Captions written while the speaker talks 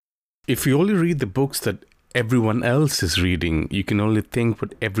If you only read the books that everyone else is reading, you can only think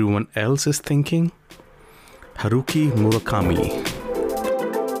what everyone else is thinking. Haruki Murakami.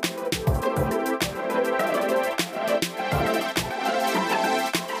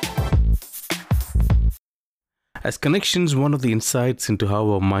 As connections, one of the insights into how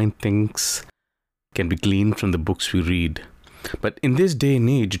our mind thinks can be gleaned from the books we read. But in this day and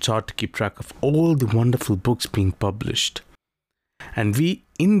age, it's hard to keep track of all the wonderful books being published. And we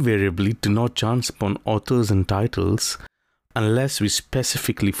invariably do not chance upon authors and titles unless we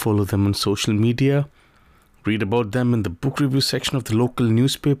specifically follow them on social media, read about them in the book review section of the local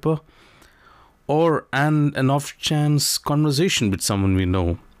newspaper, or an off-chance conversation with someone we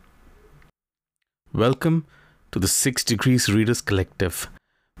know. Welcome to the 6 Degrees Readers Collective,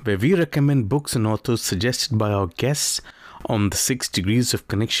 where we recommend books and authors suggested by our guests on the 6 Degrees of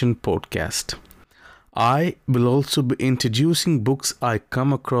Connection podcast. I will also be introducing books I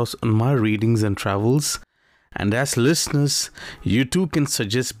come across on my readings and travels, and as listeners, you too can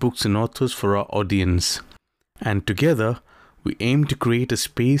suggest books and authors for our audience. And together, we aim to create a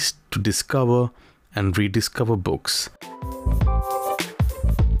space to discover and rediscover books.